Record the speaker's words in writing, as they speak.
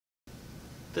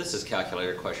This is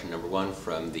calculator question number 1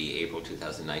 from the April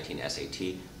 2019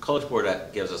 SAT. College Board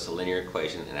gives us a linear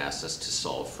equation and asks us to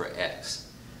solve for x.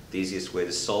 The easiest way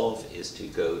to solve is to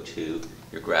go to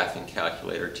your graphing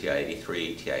calculator,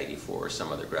 TI-83, TI-84, or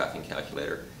some other graphing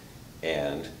calculator,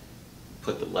 and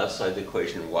put the left side of the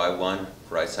equation in y1,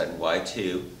 right side in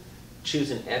y2,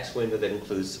 choose an x window that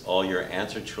includes all your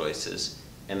answer choices,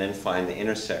 and then find the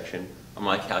intersection. On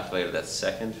my calculator, that's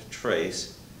second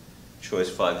trace.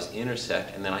 Choice 5 is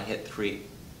intersect, and then I hit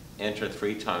enter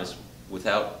 3 times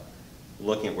without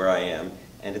looking at where I am,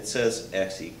 and it says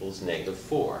x equals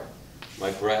 -4. My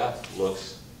graph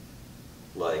looks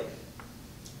like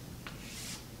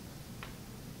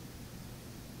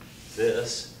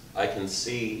this. I can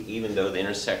see, even though the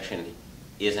intersection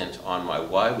isn't on my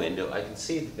y window, I can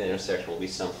see that the intersection will be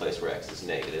someplace where x is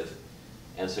negative,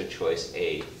 and so choice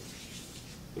A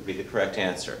would be the correct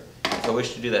answer. If I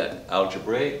wish to do that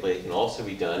algebraically, it can also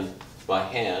be done by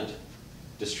hand.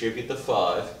 Distribute the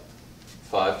 5.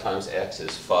 5 times x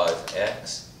is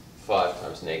 5x. 5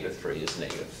 times -3 is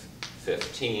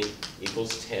 -15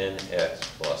 equals 10x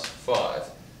plus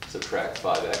 5. Subtract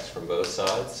 5x from both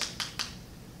sides,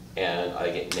 and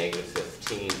I get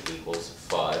 -15 equals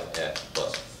 5x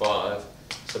plus 5.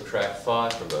 Subtract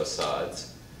 5 from both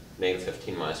sides.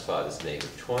 -15 minus 5 is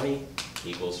 -20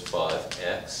 equals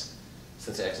 5x.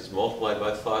 Since x is multiplied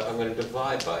by 5, I'm going to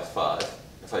divide by 5.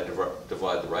 If I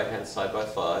divide the right-hand side by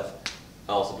 5,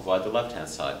 I also divide the left-hand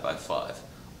side by 5.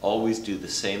 Always do the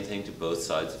same thing to both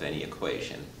sides of any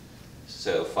equation.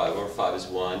 So 5 over 5 is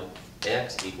 1.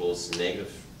 X equals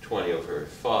 -20 over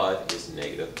 5 is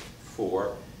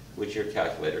 -4, which your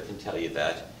calculator can tell you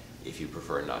that if you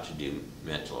prefer not to do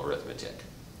mental arithmetic.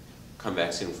 Come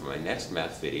back soon for my next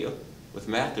math video. With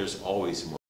math, there's always more.